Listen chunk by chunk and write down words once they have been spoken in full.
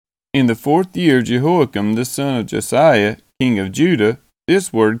In the 4th year of Jehoiakim the son of Josiah, king of Judah,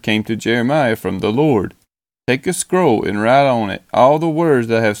 this word came to Jeremiah from the Lord. Take a scroll and write on it all the words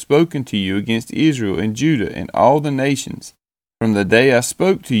that I have spoken to you against Israel and Judah and all the nations, from the day I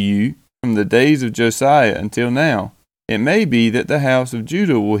spoke to you, from the days of Josiah until now. It may be that the house of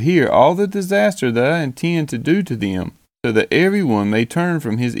Judah will hear all the disaster that I intend to do to them, so that every one may turn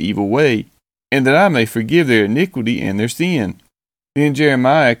from his evil way, and that I may forgive their iniquity and their sin. Then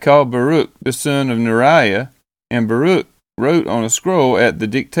Jeremiah called Baruch the son of Neriah, and Baruch wrote on a scroll at the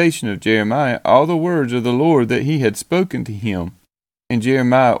dictation of Jeremiah all the words of the Lord that he had spoken to him. And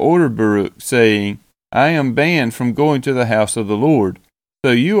Jeremiah ordered Baruch, saying, I am banned from going to the house of the Lord,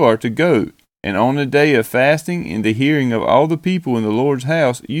 so you are to go. And on the day of fasting, in the hearing of all the people in the Lord's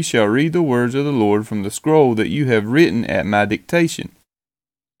house, you shall read the words of the Lord from the scroll that you have written at my dictation.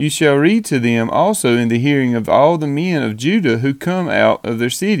 You shall read to them also in the hearing of all the men of Judah who come out of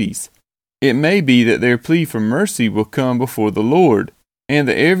their cities. It may be that their plea for mercy will come before the Lord, and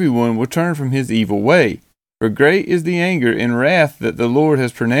that everyone will turn from his evil way. For great is the anger and wrath that the Lord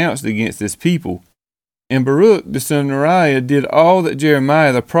has pronounced against this people. And Baruch the son of Neriah did all that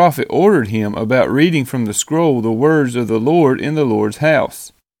Jeremiah the prophet ordered him about reading from the scroll the words of the Lord in the Lord's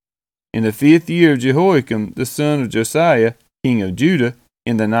house. In the 5th year of Jehoiakim the son of Josiah, king of Judah,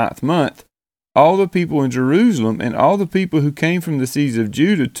 in the 9th month, all the people in Jerusalem and all the people who came from the cities of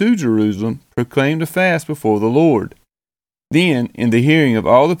Judah to Jerusalem proclaimed a fast before the Lord. Then, in the hearing of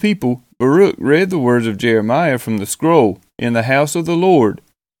all the people, Baruch read the words of Jeremiah from the scroll in the house of the Lord,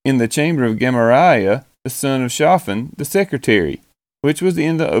 in the chamber of Gemariah, the son of Shaphan, the secretary, which was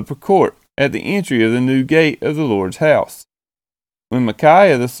in the upper court, at the entry of the new gate of the Lord's house. When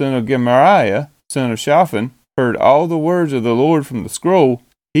Micaiah the son of Gemariah, son of Shaphan, heard all the words of the Lord from the scroll,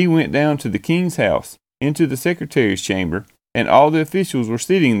 he went down to the king's house, into the secretary's chamber, and all the officials were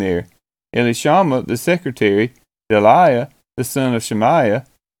sitting there, Elishama the secretary, Delaiah the son of Shemaiah,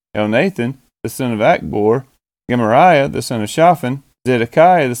 Elnathan the son of Achbor, Gemariah the son of Shaphan,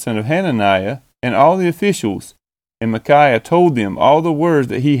 Zedekiah the son of Hananiah, and all the officials. And Micaiah told them all the words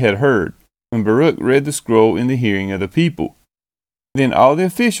that he had heard, when Baruch read the scroll in the hearing of the people. Then all the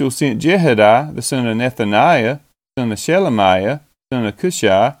officials sent Jehudi the son of Nethaniah, son of Shelemiah, son of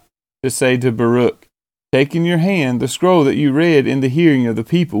Cushai, to say to Baruch, Take in your hand the scroll that you read in the hearing of the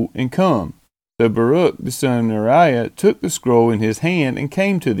people, and come. So Baruch the son of Neriah took the scroll in his hand and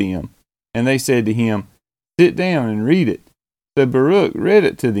came to them. And they said to him, Sit down and read it. So Baruch read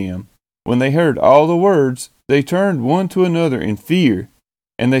it to them. When they heard all the words, they turned one to another in fear.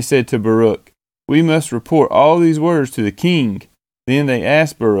 And they said to Baruch, We must report all these words to the king. Then they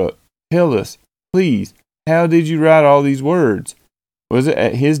asked Baruch, Tell us, please, how did you write all these words? Was it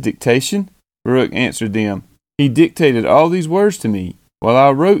at his dictation? Baruch answered them, He dictated all these words to me, while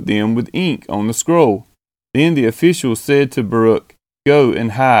I wrote them with ink on the scroll. Then the officials said to Baruch, Go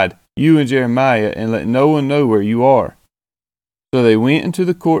and hide, you and Jeremiah, and let no one know where you are. So they went into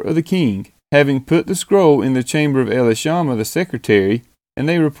the court of the king, having put the scroll in the chamber of Elishama the secretary, and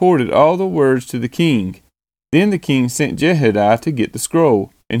they reported all the words to the king. Then the king sent Jehudi to get the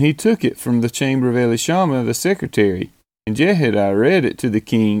scroll, and he took it from the chamber of Elishama the secretary. And Jehudi read it to the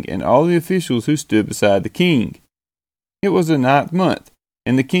king and all the officials who stood beside the king. It was the 9th month,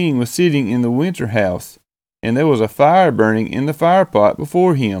 and the king was sitting in the winter house, and there was a fire burning in the firepot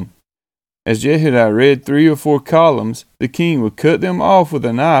before him. As Jehudi read 3 or 4 columns, the king would cut them off with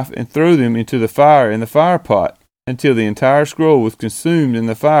a knife and throw them into the fire in the firepot, until the entire scroll was consumed in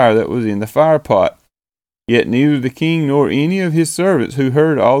the fire that was in the firepot. Yet neither the king nor any of his servants who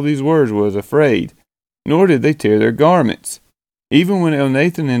heard all these words was afraid, nor did they tear their garments. Even when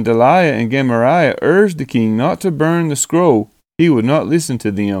Elnathan and Delaiah and Gemariah urged the king not to burn the scroll, he would not listen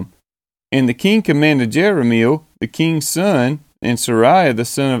to them. And the king commanded Jerahmeel, the king's son, and Sariah the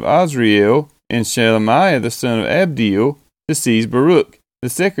son of Azriel, and Shelemiah the son of Abdiel, to seize Baruch, the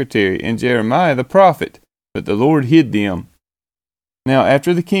secretary, and Jeremiah the prophet, but the Lord hid them. Now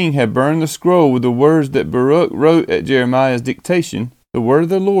after the king had burned the scroll with the words that Baruch wrote at Jeremiah's dictation, the word of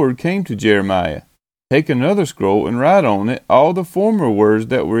the Lord came to Jeremiah. Take another scroll and write on it all the former words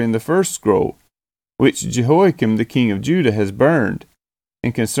that were in the first scroll, which Jehoiakim the king of Judah has burned.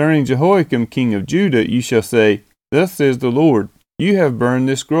 And concerning Jehoiakim king of Judah you shall say, Thus says the Lord, You have burned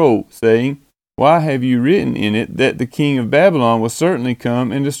this scroll, saying, Why have you written in it that the king of Babylon will certainly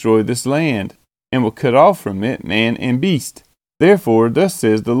come and destroy this land, and will cut off from it man and beast? Therefore thus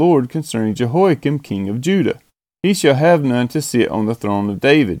says the Lord concerning Jehoiakim king of Judah, He shall have none to sit on the throne of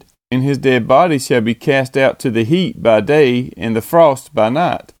David, and his dead body shall be cast out to the heat by day and the frost by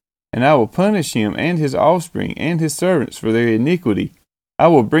night. And I will punish him and his offspring and his servants for their iniquity. I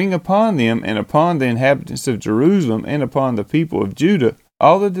will bring upon them and upon the inhabitants of Jerusalem and upon the people of Judah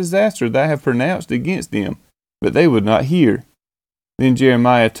all the disaster that I have pronounced against them. But they would not hear. Then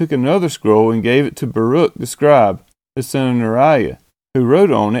Jeremiah took another scroll and gave it to Baruch the scribe, the son of Neriah, who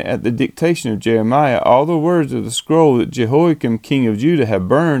wrote on it at the dictation of Jeremiah all the words of the scroll that Jehoiakim king of Judah had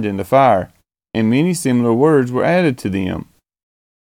burned in the fire, and many similar words were added to them.